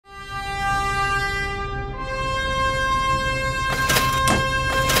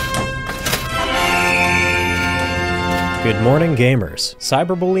Good morning, gamers.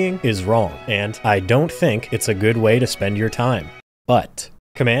 Cyberbullying is wrong, and I don't think it's a good way to spend your time. But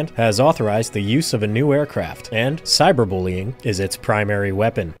Command has authorized the use of a new aircraft, and cyberbullying is its primary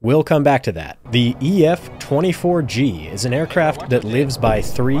weapon. We'll come back to that. The EF-24G is an aircraft that lives by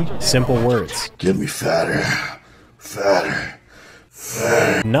 3 simple words. Get me fatter, fatter,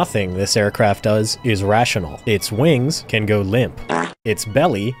 fatter. Nothing this aircraft does is rational. Its wings can go limp. Its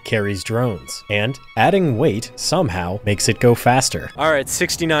belly carries drones, and adding weight somehow makes it go faster. Alright,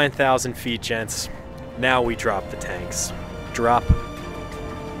 69,000 feet, gents. Now we drop the tanks. Drop.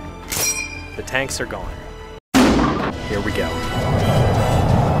 The tanks are gone. Here we go.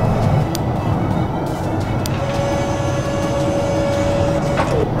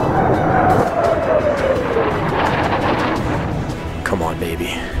 Come on,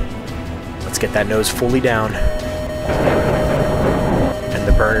 baby. Let's get that nose fully down. And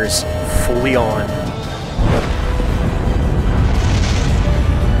the burners fully on.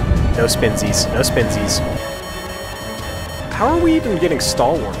 No spinsies, no spinsies. How are we even getting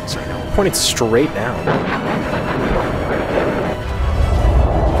stall warnings right now? We're pointing straight down.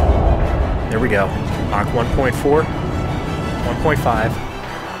 There we go. Mach 1.4, 1.5,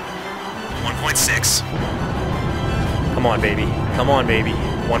 1.6. Come on, baby. Come on, baby.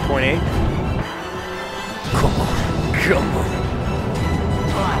 1.8. Come on. Come on.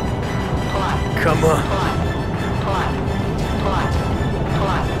 Come on.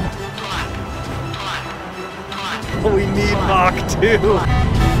 We need Mach 2.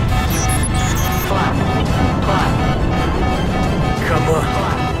 Come on.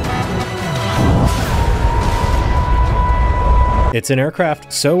 It's an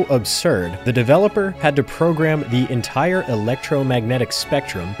aircraft so absurd, the developer had to program the entire electromagnetic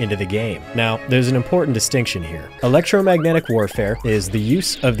spectrum into the game. Now, there's an important distinction here. Electromagnetic warfare is the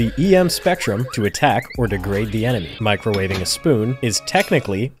use of the EM spectrum to attack or degrade the enemy. Microwaving a spoon is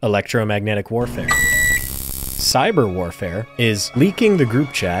technically electromagnetic warfare. Cyber warfare is leaking the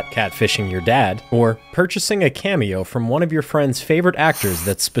group chat, catfishing your dad, or purchasing a cameo from one of your friend's favorite actors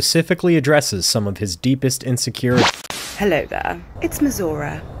that specifically addresses some of his deepest insecurities. Hello there, it's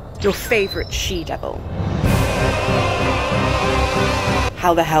Mizora, your favorite she-devil.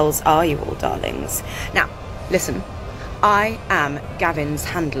 How the hells are you all, darlings? Now, listen, I am Gavin's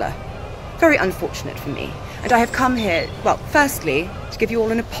handler. Very unfortunate for me, and I have come here, well, firstly, to give you all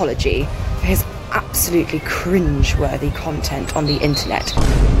an apology for his absolutely cringe-worthy content on the internet.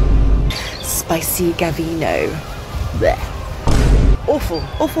 SpicyGavino. Blech.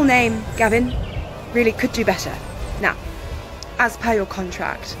 Awful name, Gavin. Really could do better. Now, as per your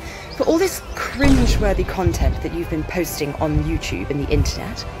contract, for all this cringe-worthy content that you've been posting on YouTube and the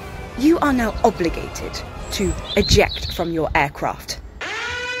internet, you are now obligated to eject from your aircraft.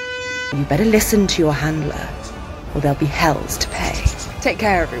 You better listen to your handler, or there'll be hells to pay. Take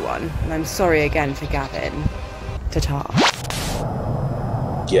care, everyone, and I'm sorry again for Gavin. Ta-ta.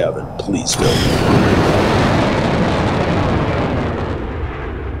 Gavin, please go.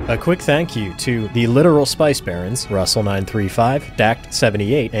 A quick thank you to the literal Spice Barons, Russell935,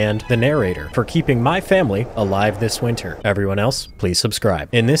 Dact78, and the narrator for keeping my family alive this winter. Everyone else, please subscribe.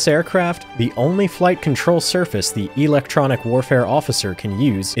 In this aircraft, the only flight control surface the electronic warfare officer can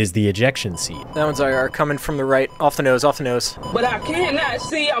use is the ejection seat. That one's IR, coming from the right, off the nose, off the nose. But I cannot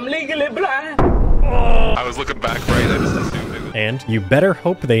see, I'm legally blind. I was looking back right, I just assumed it. And you better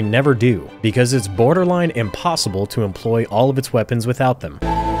hope they never do, because it's borderline impossible to employ all of its weapons without them.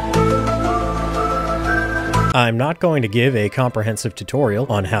 I'm not going to give a comprehensive tutorial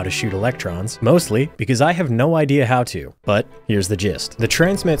on how to shoot electrons, mostly because I have no idea how to, but here's the gist. The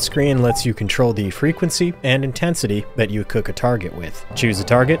transmit screen lets you control the frequency and intensity that you cook a target with. Choose a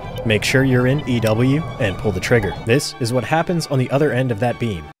target, make sure you're in EW, and pull the trigger. This is what happens on the other end of that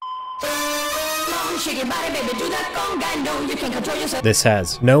beam. This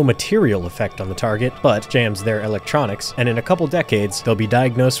has no material effect on the target, but jams their electronics, and in a couple decades, they'll be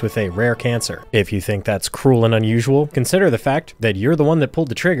diagnosed with a rare cancer. If you think that's cruel and unusual, consider the fact that you're the one that pulled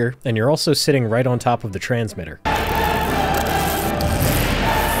the trigger, and you're also sitting right on top of the transmitter.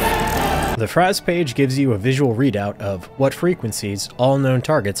 The FRAS page gives you a visual readout of what frequencies all known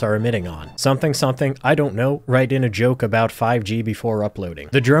targets are emitting on. Something I don't know, write in a joke about 5G before uploading.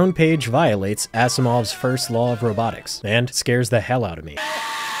 The drone page violates Asimov's first law of robotics, and scares the hell out of me.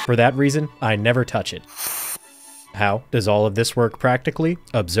 For that reason, I never touch it. How does all of this work practically?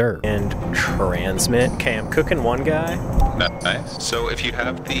 Observe and transmit. Okay, I'm cooking one guy. Nice. So if you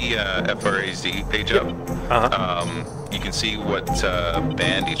have the FRAZ page up, you can see what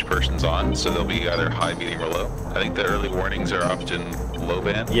band each person's on. So they'll be either high, medium, or low. I think the early warnings are often low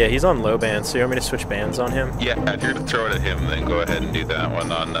band. Yeah, he's on low band, so you want me to switch bands on him? Yeah, if you're to throw it at him, then go ahead and do that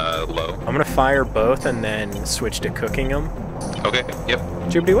one on low. I'm gonna fire both and then switch to cooking them. Okay, yep.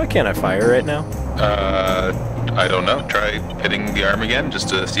 Jubity, what can't I fire right now? I don't know. Try hitting the arm again just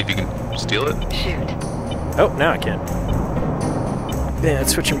to see if you can steal it. Shoot. Oh, now I can. Then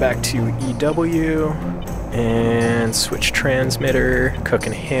switching back to EW and switch transmitter,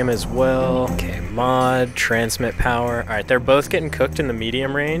 cooking him as well. Okay, mod, transmit power. All right, they're both getting cooked in the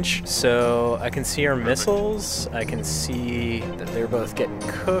medium range. So I can see our missiles. I can see that they're both getting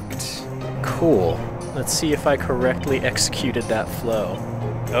cooked. Cool. Let's see if I correctly executed that flow.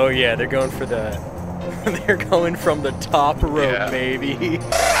 Oh yeah, they're going for the, they're going from the top rope, baby.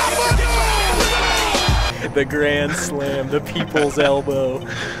 The grand slam, the people's elbow.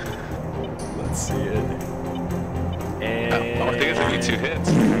 Let's see it. And I think it's gonna be 2 hits.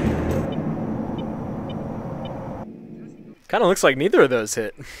 Kind of looks like neither of those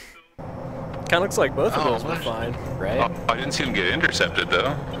hit. Kind of looks like both of those were fine, right? Oh, I didn't see them get intercepted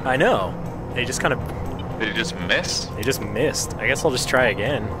though. I know. They just kind of... They just missed? They just missed. I guess I'll just try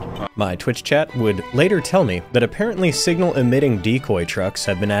again. My Twitch chat would later tell me that apparently signal-emitting decoy trucks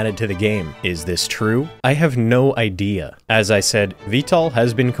have been added to the game. Is this true? I have no idea. As I said, VTOL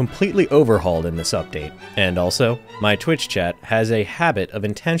has been completely overhauled in this update. And also, my Twitch chat has a habit of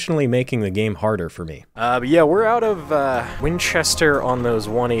intentionally making the game harder for me. But yeah, we're out of Winchester on those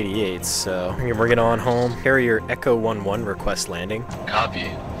 188s, so we're gonna get on home. Carrier Echo 11 request landing. Copy.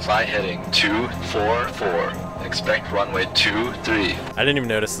 Fly heading 244. Expect runway 23. I didn't even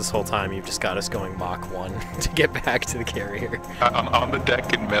notice this whole time. You've just got us going Mach 1 to get back to the carrier. On the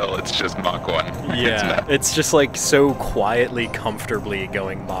deck and mill, it's just Mach 1. Yeah, it's just like so quietly, comfortably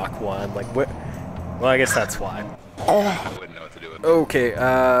going Mach 1. Like, what? Well, I guess that's why. I wouldn't know what to do with it. Okay,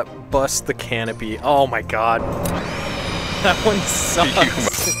 bust the canopy. Oh my god. That one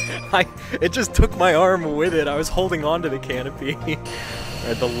sucks. It just took my arm with it. I was holding on to the canopy.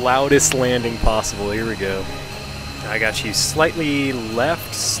 Alright, the loudest landing possible. Here we go. I got you slightly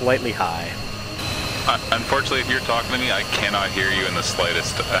left, slightly high. Unfortunately, if you're talking to me, I cannot hear you in the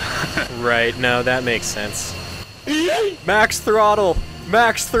slightest. Right, no, that makes sense. Max throttle!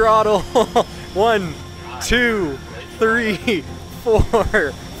 Max throttle! 1, 2, 3,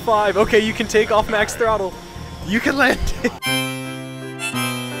 4, 5. Okay, you can take off max throttle. You can land it.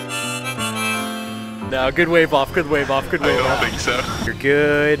 No, good wave off, good wave off, good wave off. I don't think so. You're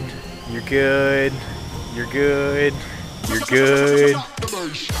good. You're good. You're good. You're good.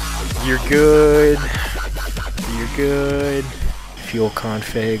 You're good. You're good. Fuel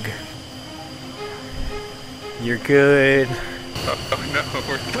config. You're good. Oh no,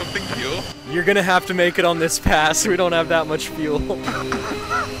 we're dumping fuel? You're gonna have to make it on this pass. We don't have that much fuel. Oh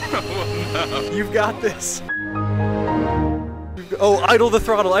no. You've got this. Oh, idle the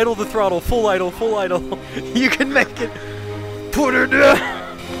throttle, full idle, full idle. You can make it. Put her down.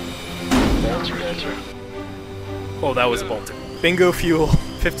 Oh, that was a bolter. Bingo fuel.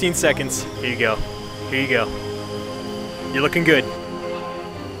 15 seconds. Here you go. Here you go. You're looking good.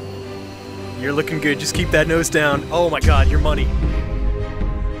 You're looking good. Just keep that nose down. Oh my god, your money.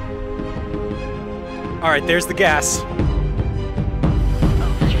 Alright, there's the gas.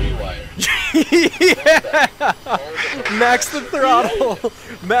 Yeah! Max the throttle!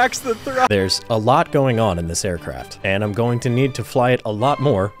 Max the throttle! There's a lot going on in this aircraft, and I'm going to need to fly it a lot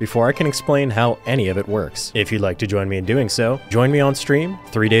more before I can explain how any of it works. If you'd like to join me in doing so, join me on stream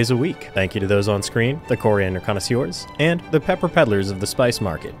 3 days a week. Thank you to those on screen, the Coriander Connoisseurs, and the Pepper Peddlers of the Spice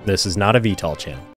Market. This is not a VTOL channel.